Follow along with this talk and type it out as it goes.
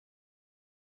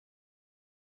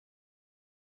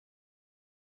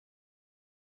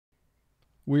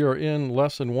We are in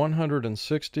lesson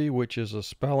 160, which is a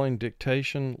spelling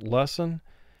dictation lesson.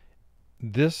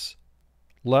 This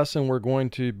lesson we're going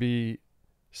to be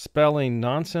spelling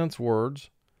nonsense words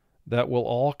that will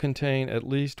all contain at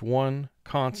least one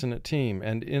consonant team.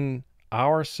 And in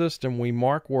our system, we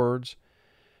mark words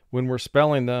when we're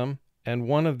spelling them. And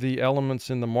one of the elements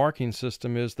in the marking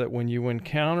system is that when you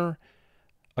encounter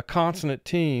a consonant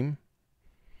team,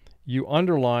 you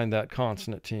underline that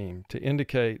consonant team to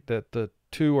indicate that the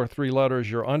 2 or 3 letters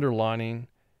you're underlining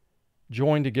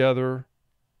join together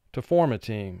to form a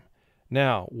team.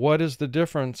 Now, what is the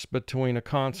difference between a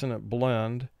consonant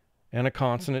blend and a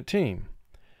consonant team?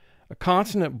 A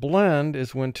consonant blend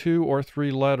is when 2 or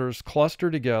 3 letters cluster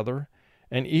together,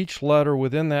 and each letter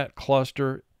within that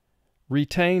cluster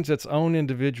retains its own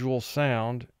individual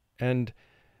sound and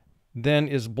then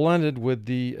is blended with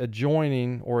the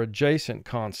adjoining or adjacent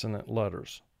consonant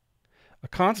letters. A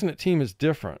consonant team is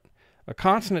different. A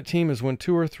consonant team is when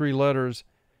 2 or 3 letters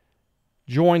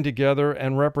join together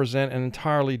and represent an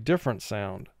entirely different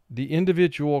sound. The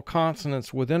individual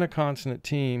consonants within a consonant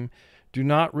team do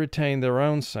not retain their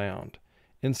own sound.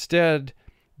 Instead,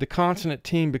 the consonant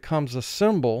team becomes a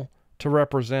symbol to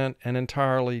represent an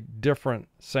entirely different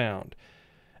sound.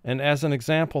 And as an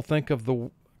example, think of the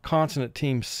consonant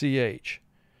team CH.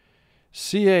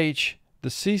 CH, the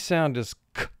C sound is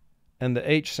K and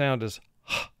the H sound is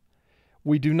H.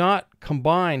 We do not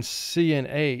combine C and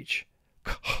H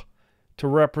to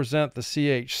represent the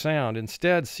CH sound.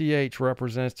 Instead, CH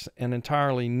represents an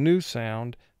entirely new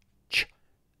sound, ch,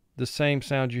 the same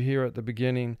sound you hear at the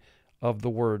beginning of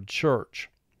the word church.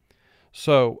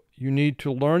 So you need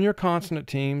to learn your consonant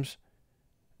teams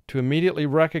to immediately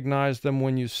recognize them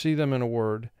when you see them in a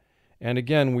word. And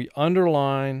again, we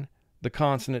underline the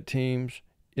consonant teams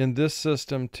in this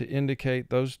system to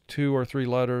indicate those 2 or 3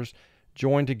 letters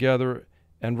join together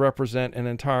and represent an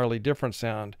entirely different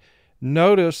sound.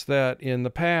 Notice that in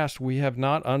the past we have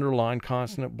not underlined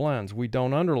consonant blends. We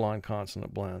don't underline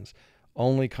consonant blends,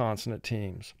 only consonant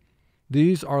teams.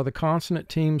 These are the consonant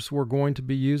teams we're going to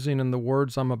be using in the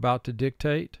words I'm about to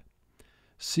dictate.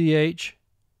 CH,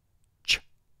 ch,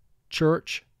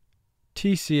 church,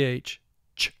 TCH,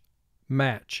 ch,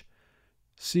 match.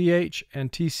 CH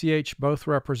and TCH both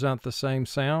represent the same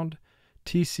sound.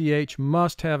 TCH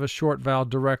must have a short vowel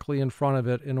directly in front of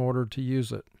it in order to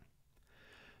use it.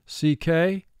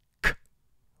 CK, k,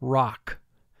 rock.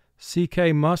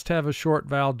 CK must have a short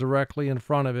vowel directly in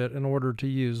front of it in order to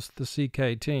use the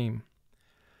CK team.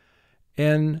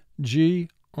 NG,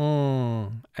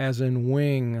 as in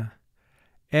wing.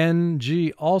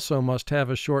 NG also must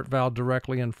have a short vowel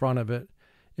directly in front of it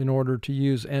in order to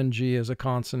use NG as a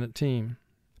consonant team.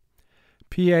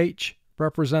 PH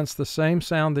represents the same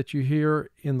sound that you hear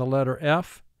in the letter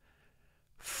F,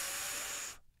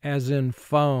 as in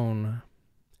phone.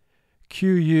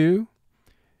 QU,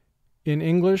 in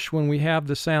English, when we have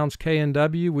the sounds K and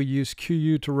W, we use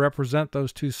QU to represent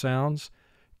those two sounds.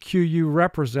 QU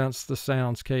represents the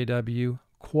sounds KW,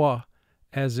 qua,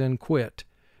 as in quit.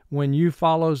 When U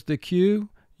follows the Q,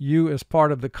 U is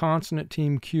part of the consonant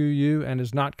team QU and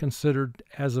is not considered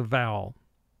as a vowel.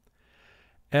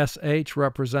 SH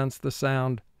represents the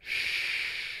sound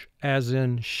sh, as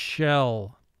in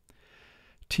shell.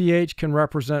 TH can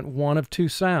represent one of 2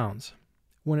 sounds.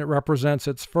 When it represents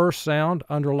its first sound,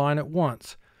 underline it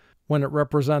once. When it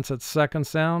represents its second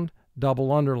sound,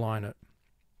 double underline it.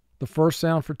 The first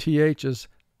sound for TH is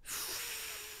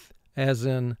th, as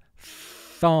in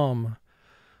thumb.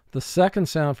 The second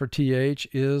sound for TH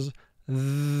is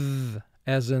th,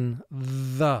 as in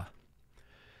the.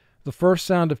 The first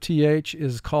sound of TH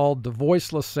is called the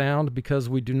voiceless sound because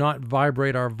we do not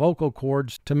vibrate our vocal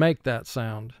cords to make that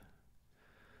sound.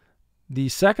 The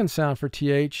second sound for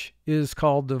TH is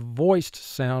called the voiced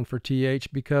sound for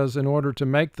TH because in order to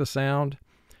make the sound,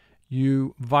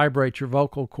 you vibrate your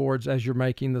vocal cords as you're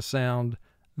making the sound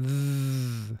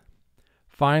th.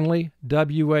 Finally,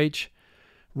 WH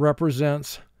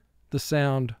represents the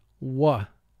sound w,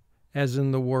 as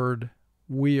in the word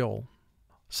wheel.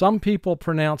 Some people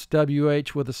pronounce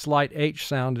WH with a slight H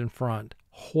sound in front,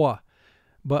 hwa,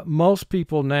 but most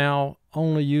people now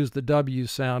only use the W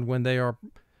sound when they are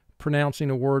pronouncing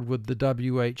a word with the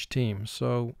WH team.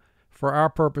 So for our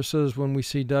purposes, when we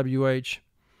see WH,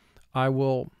 I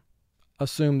will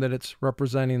assume that it's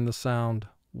representing the sound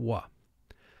w.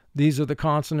 These are the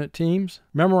consonant teams.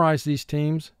 Memorize these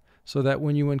teams so that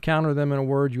when you encounter them in a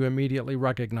word, you immediately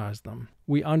recognize them.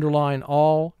 We underline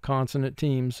all consonant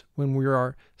teams when we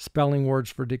are spelling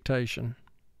words for dictation.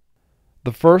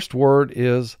 The first word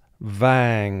is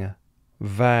vang,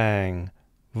 vang,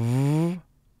 v,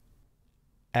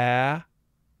 a,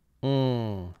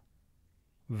 vang.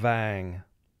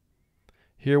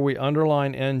 Here we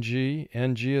underline NG.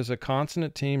 NG is a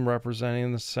consonant team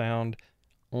representing the sound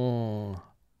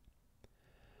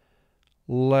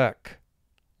lek,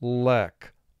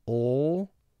 lek, l,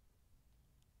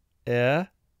 e,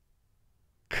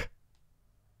 k,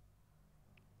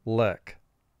 lek.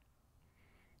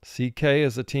 CK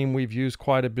is a team we've used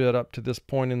quite a bit up to this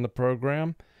point in the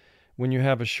program. When you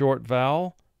have a short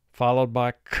vowel followed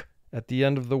by k at the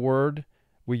end of the word,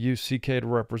 we use CK to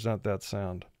represent that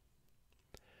sound.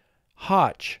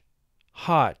 Hotch,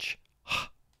 hotch, h,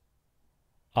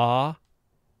 ah,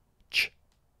 ch,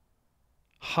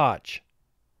 hotch.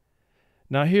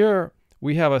 Now here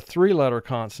we have a three-letter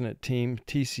consonant team,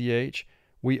 TCH.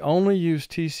 We only use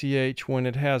TCH when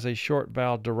it has a short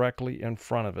vowel directly in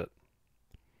front of it.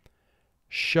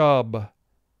 Shub,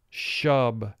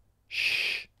 shub,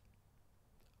 sh,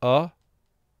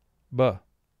 b,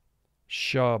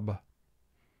 shub.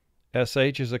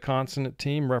 SH is a consonant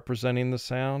team representing the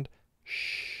sound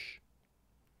sh.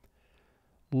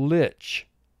 Lich,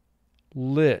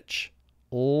 lich,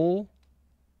 l,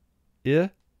 I,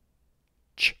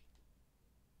 ch,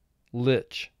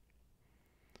 lich.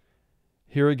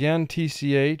 Here again,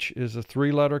 TCH is a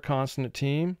three-letter consonant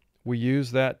team. We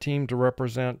use that team to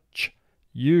represent ch,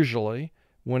 usually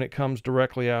when it comes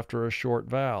directly after a short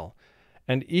vowel.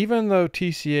 And even though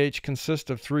TCH consists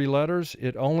of three letters,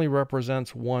 it only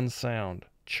represents one sound,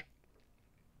 ch.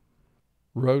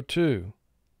 Row 2.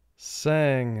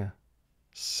 Sang,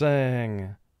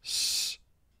 sang, s,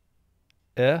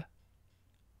 e,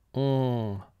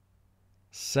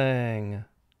 sang.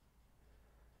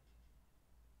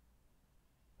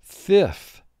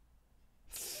 Thief,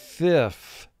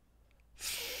 thief,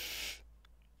 th,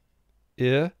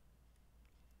 I,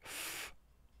 f,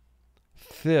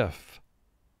 thief.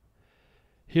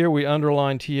 Here we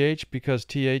underline TH because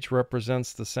TH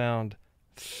represents the sound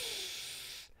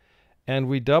th, and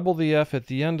we double the F at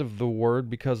the end of the word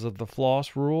because of the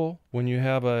floss rule. When you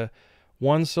have a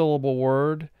one-syllable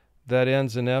word that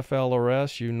ends in FL or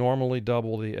S, you normally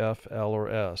double the F, L, or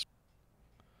S.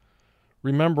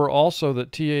 Remember also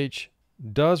that TH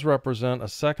does represent a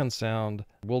second sound.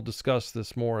 We'll discuss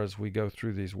this more as we go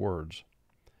through these words.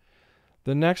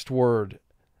 The next word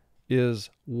is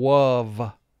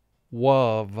wov,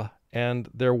 wov, and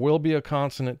there will be a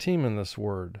consonant team in this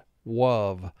word,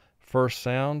 wov. First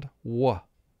sound, w,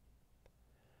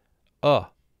 v,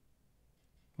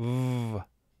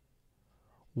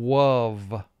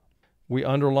 wov. We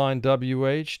underline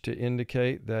WH to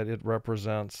indicate that it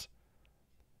represents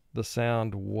the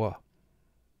sound w.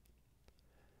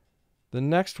 The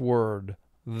next word,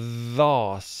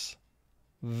 thos,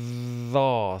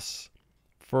 thos.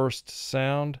 First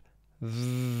sound,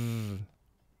 th,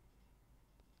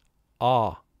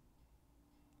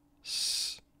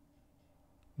 s,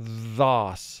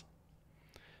 thos.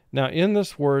 Now in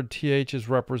this word, TH is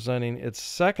representing its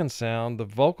second sound. The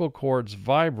vocal cords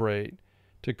vibrate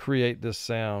to create this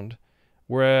sound,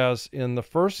 whereas in the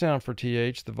first sound for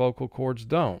TH, the vocal cords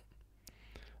don't.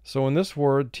 So in this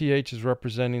word, TH is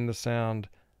representing the sound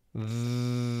th.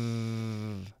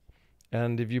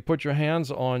 And if you put your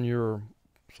hands on your,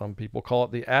 some people call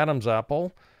it the Adam's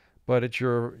apple, but it's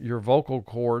your vocal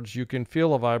cords, you can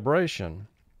feel a vibration.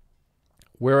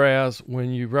 Whereas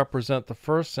when you represent the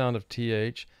first sound of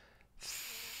TH,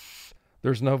 th,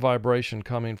 there's no vibration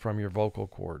coming from your vocal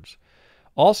cords.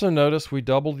 Also notice we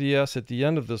double the S at the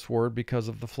end of this word because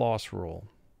of the floss rule.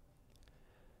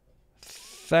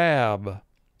 Thab,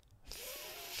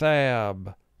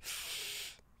 thab,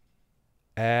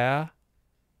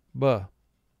 b,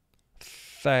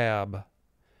 thab.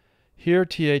 Here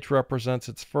TH represents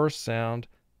its first sound.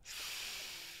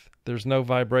 There's no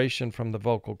vibration from the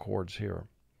vocal cords here.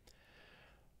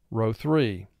 Row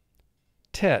 3.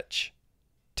 Tetch,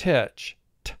 tetch,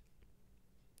 t,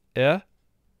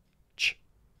 ch,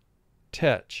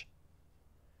 tetch.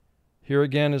 Here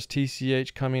again is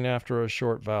TCH coming after a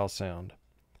short vowel sound.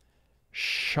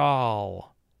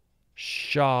 Shawl,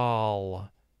 shawl,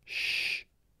 sh,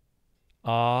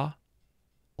 l,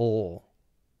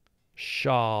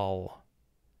 shawl.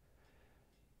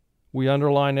 We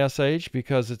underline SH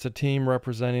because it's a team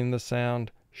representing the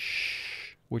sound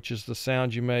sh, which is the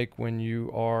sound you make when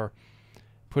you are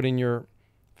putting your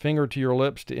finger to your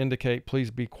lips to indicate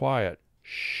please be quiet.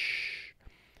 Shh.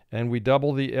 And we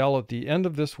double the L at the end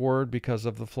of this word because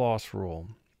of the floss rule.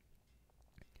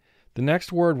 The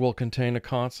next word will contain a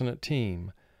consonant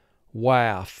team.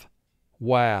 Waff,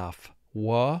 waff,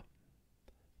 wa,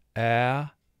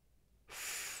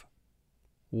 f,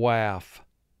 waff.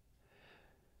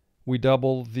 We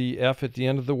double the F at the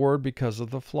end of the word because of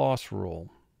the floss rule.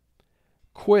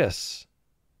 quiz,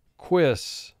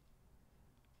 quiz,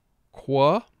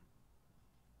 qua,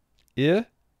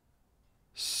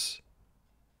 s,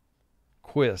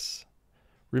 quiz.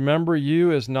 Remember,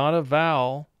 U is not a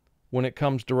vowel when it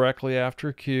comes directly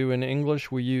after Q. In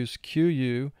English, we use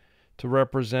QU to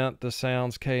represent the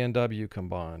sounds K and W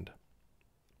combined.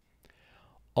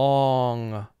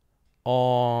 Ong,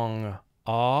 ong,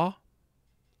 ah,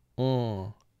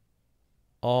 ong.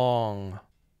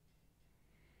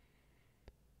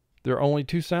 There are only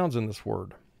two sounds in this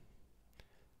word.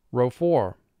 Row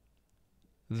 4.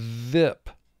 Zip,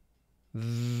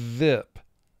 zip,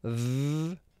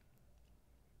 z,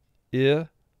 I,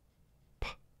 p,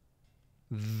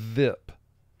 zip.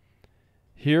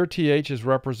 Here TH is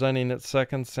representing its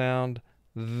second sound,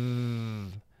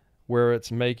 z, where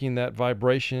it's making that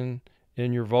vibration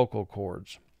in your vocal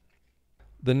cords.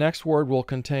 The next word will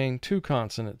contain two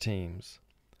consonant teams.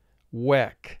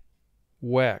 Weck,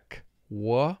 weck,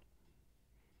 w,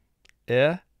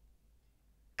 k,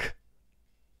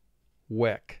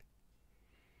 weck.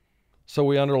 So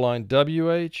we underline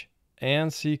WH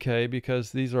and CK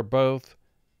because these are both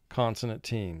consonant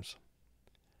teams.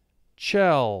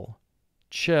 Chell,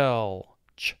 chell,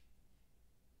 ch,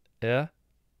 l,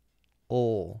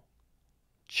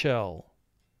 chell.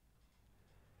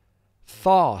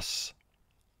 Thos,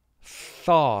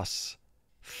 thos,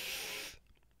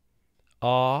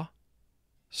 th,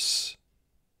 s,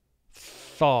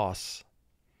 thos.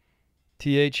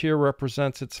 TH here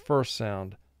represents its first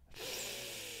sound.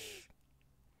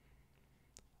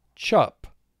 Chup,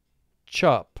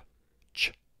 chup,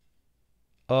 ch,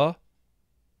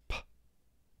 p,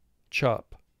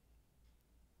 chup.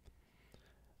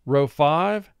 Row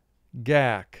 5,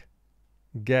 gack,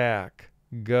 gack,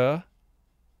 g, a,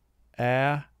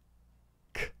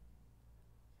 k,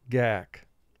 gack.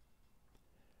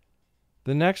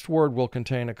 The next word will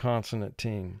contain a consonant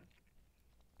team.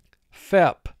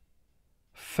 Fep,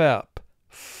 fep,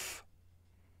 f,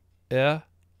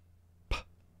 p,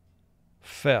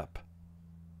 fep.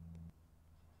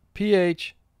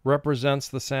 PH represents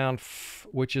the sound f,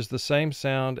 which is the same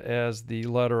sound as the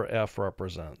letter F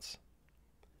represents.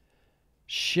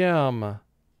 Shem,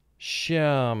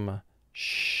 shem,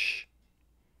 sh,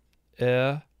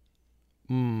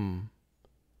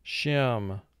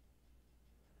 shem.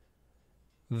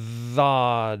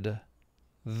 Thod,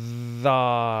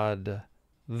 thod,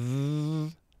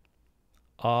 th,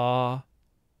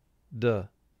 d,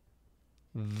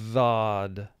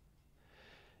 thod.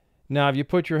 Now, if you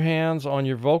put your hands on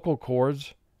your vocal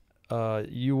cords,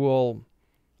 you will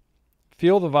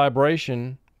feel the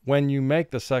vibration when you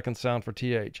make the second sound for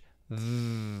TH. Th.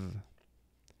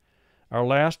 Our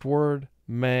last word,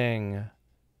 mang,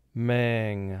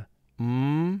 mang,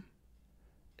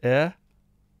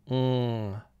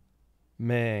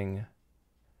 mang.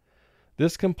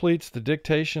 This completes the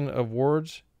dictation of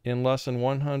words in lesson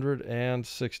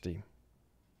 160.